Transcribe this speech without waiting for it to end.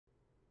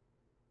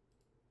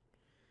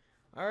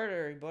Alright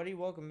everybody,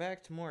 welcome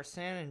back to more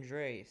San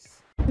Andreas.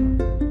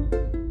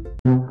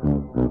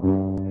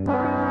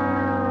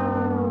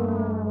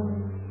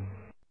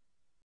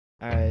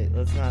 Alright,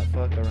 let's not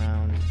fuck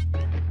around.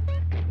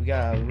 We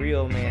got a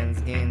real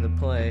man's game to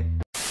play.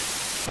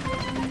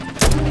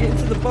 Get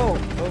into the boat,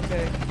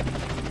 okay.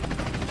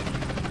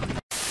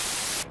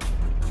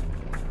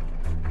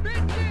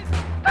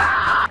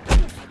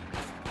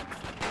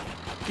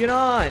 Get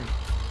on!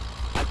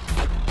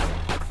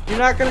 You're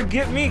not gonna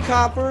get me,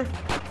 Copper!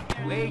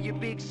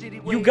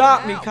 You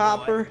got me,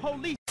 Copper!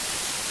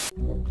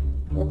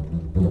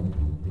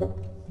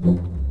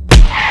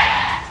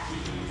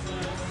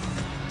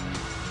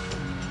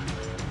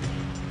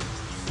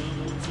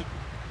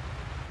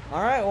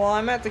 Alright, well,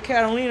 I'm at the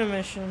Catalina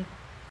mission.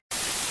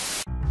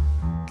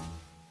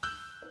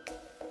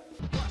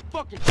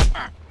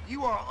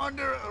 You are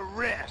under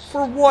arrest.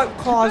 For what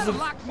cause of...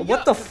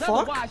 What the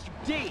fuck? I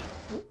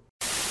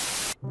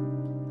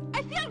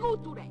feel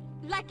good today,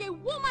 like a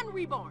woman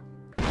reborn.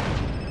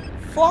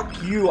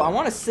 Fuck you, I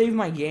want to save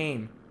my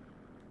game.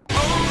 I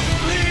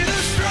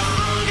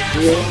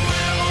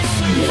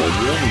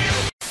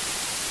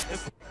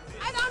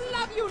don't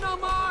love you no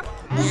more.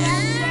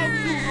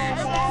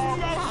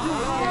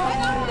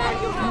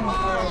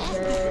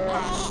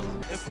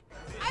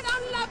 I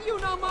don't love you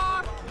no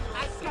more.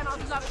 I cannot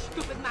love a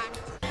stupid man.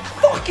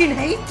 Fucking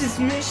hate this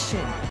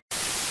mission.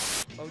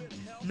 Oh,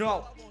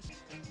 no.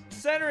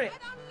 Center it. I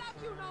don't love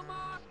you no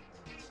more.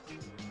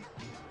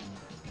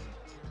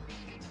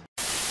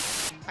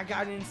 I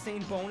got an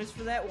insane bonus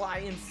for that. Well, I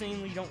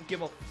insanely don't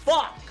give a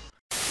fuck.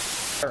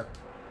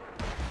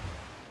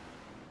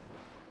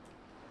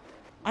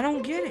 I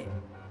don't get it.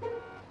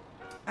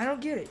 I don't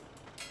get it.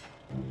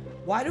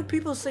 Why do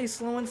people say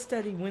slow and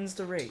steady wins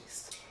the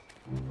race?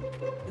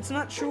 It's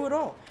not true at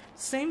all.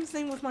 Same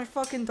thing with my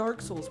fucking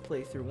Dark Souls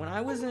playthrough. When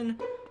I was in...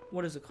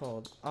 What is it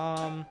called?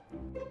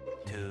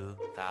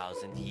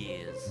 2,000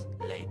 years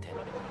later.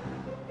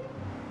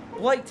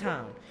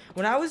 Blighttown.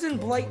 When I was in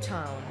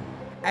Blighttown,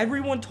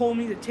 everyone told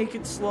me to take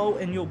it slow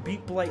and you'll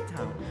beat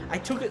Blighttown. I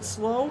took it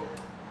slow.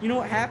 You know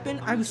what happened?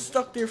 I was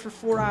stuck there for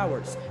 4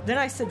 hours. Then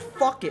I said,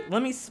 fuck it.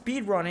 Let me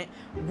speedrun it.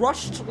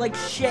 Rushed like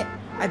shit.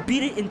 I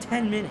beat it in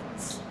 10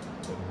 minutes.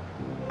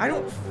 I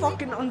don't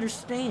fucking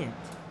understand.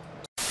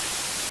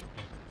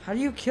 How do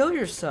you kill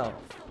yourself?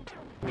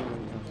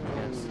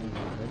 Yes,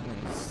 that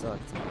game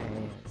sucked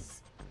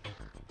ass.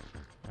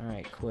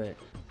 Alright, quit.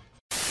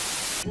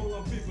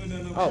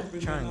 Oh,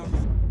 triangle.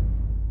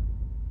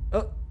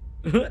 Oh,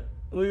 look at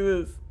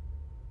this.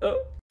 Oh.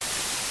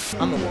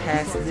 I'm gonna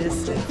pass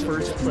this in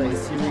first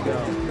place. Here we go.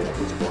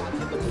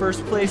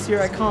 First place, here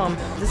I come.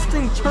 This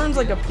thing turns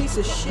like a piece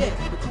of shit.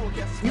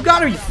 You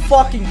gotta be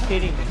fucking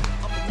kidding me.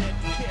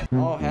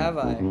 Oh, have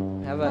I?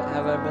 Have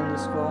I been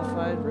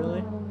disqualified?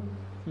 Really?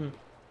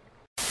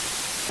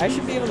 I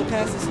should be able to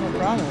pass this no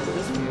problem with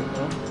this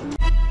vehicle.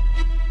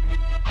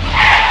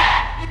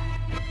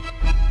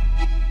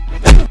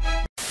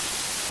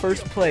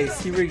 First place,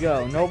 here we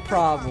go. No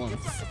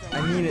problems.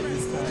 I need it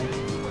this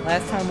time.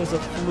 Last time was a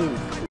fluke.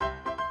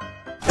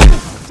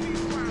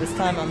 This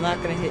time I'm not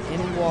gonna hit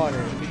any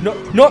water. No,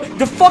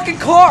 the fucking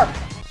car!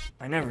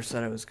 I never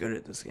said I was good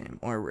at this game,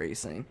 or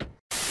racing.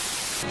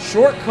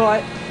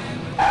 Shortcut!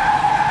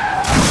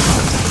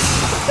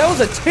 That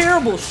was a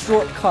terrible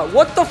shortcut,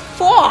 what the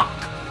fuck?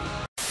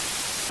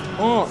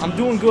 Oh, I'm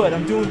doing good,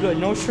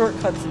 no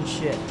shortcuts and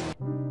shit.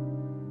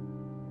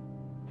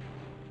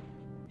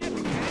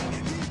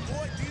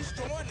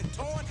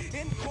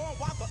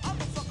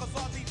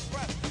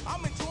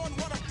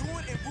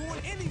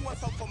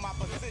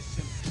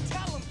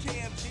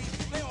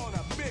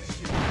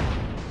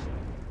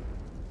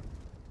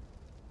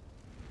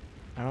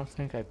 I don't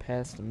think I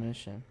passed the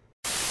mission.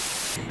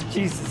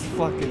 Jesus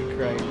fucking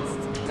Christ.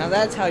 Now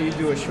that's how you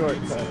do a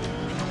shortcut.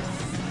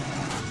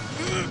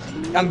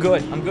 I'm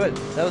good.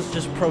 That was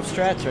just pro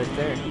strats right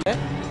there. Okay?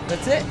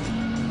 That's it,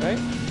 right?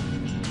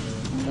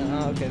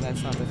 Okay,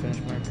 that's not the finish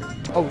marker.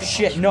 Oh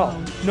shit, no.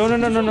 No.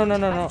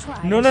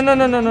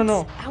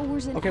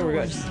 Okay, we're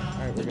good.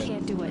 Alright, we're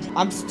good.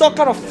 I'm stuck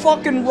on a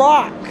fucking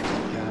rock!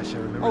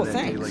 Oh,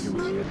 thanks.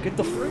 Get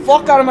the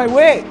fuck out of my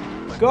way!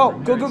 Go!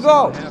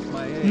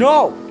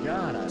 No!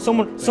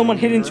 Someone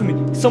hit into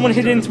me. Someone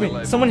hit into me.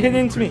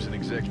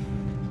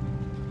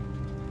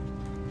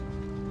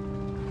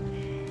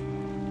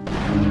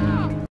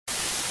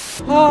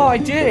 Oh, I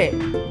did it!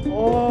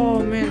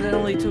 Oh man, that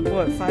only took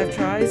what, 5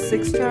 tries?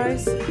 6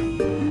 tries?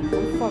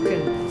 I'm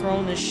fucking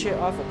throwing this shit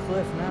off a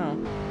cliff now.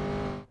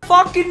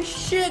 Fucking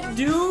shit,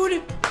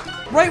 dude!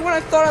 Right when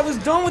I thought I was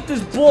done with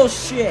this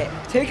bullshit!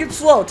 Take it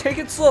slow,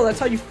 that's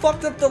how you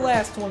fucked up the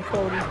last one,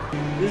 Cody.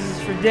 This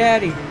is for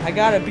Daddy. I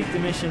gotta beat the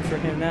mission for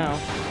him now.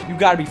 You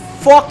gotta be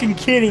fucking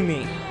kidding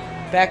me!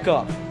 Back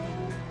up.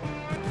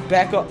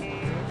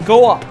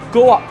 Go up!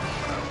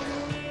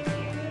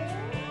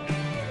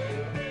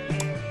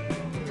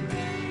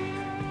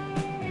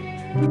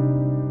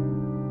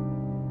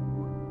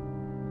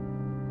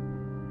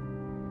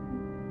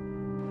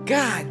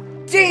 God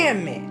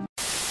damn it!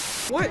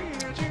 What?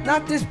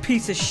 Not this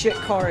piece of shit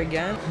car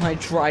again. My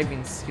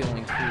driving skill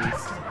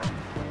increased.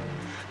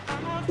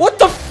 What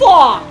the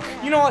fuck?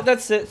 You know what?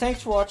 That's it.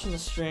 Thanks for watching the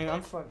stream.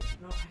 I'm fucking.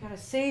 No, I gotta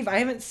save. I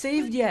haven't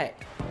saved yet.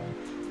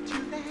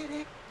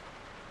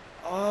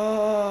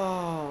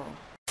 Oh.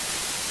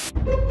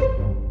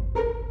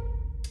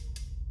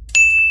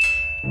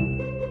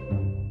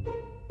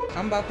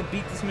 I'm about to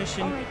beat this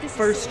mission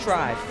first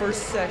try,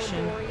 first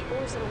session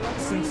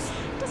since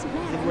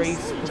the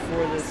race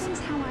before this.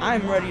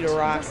 I'm ready to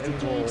rock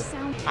and roll.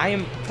 I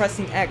am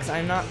pressing X.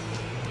 I'm not.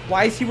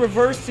 Why is he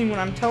reversing when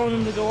I'm telling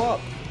him to go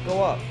up?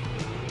 Go up.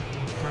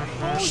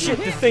 Shit,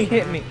 the thing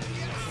hit me.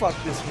 Fuck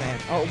this, man.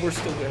 Oh, we're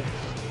still good.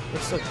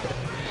 We're still good.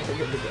 We're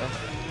good to go.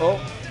 Oh,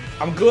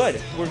 I'm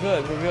good. We're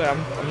good. We're good.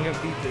 I'm gonna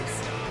beat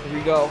this. Here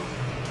we go.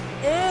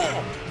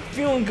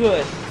 Feeling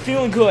good.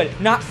 Feeling good.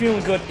 Not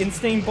feeling good.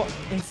 Insane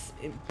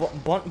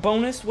bunt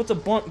bonus? What's a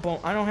bunt bon?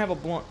 I don't have a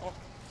blunt. Oh,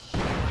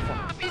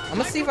 I'm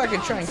gonna see if I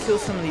can try and kill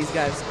some of these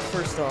guys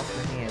first off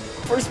the hand.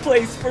 First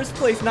place. First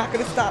place. Not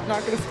gonna stop.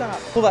 Not gonna stop.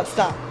 Hold up.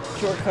 Stop.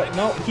 Shortcut.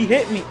 No. He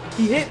hit me.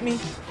 He hit me.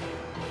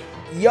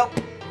 Yup.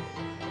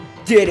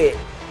 Did it.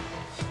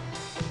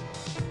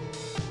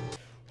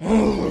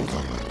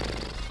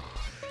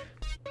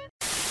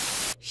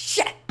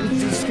 Shit.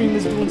 The stream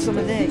is doing some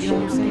of that, you know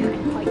what I'm saying?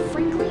 And quite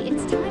frankly,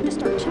 it's time to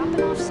start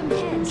chopping off some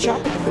heads.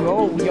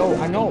 Yo,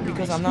 I know,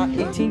 because I'm not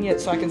 18 yet,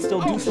 so I can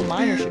still do some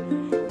minor shit.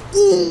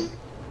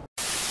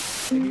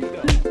 Here you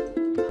go.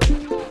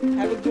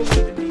 Have a good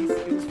one, Denise.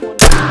 It was fun.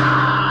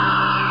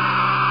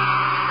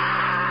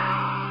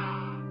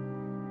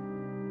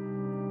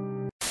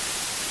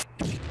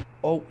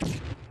 Oh.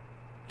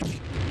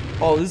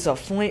 Oh, this is a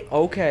flame.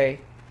 Okay.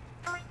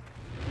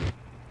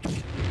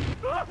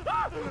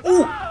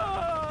 Ooh!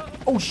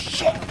 Oh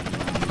shit!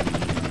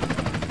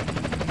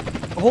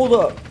 Hold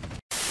up.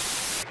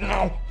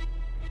 No.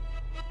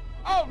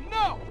 Oh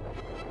no!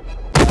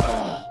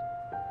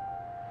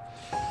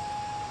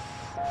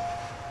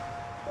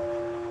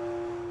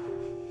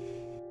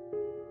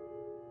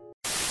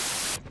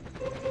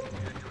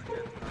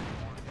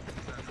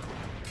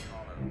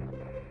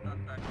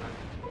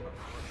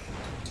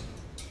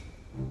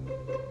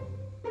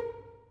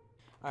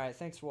 Alright,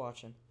 thanks for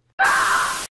watching.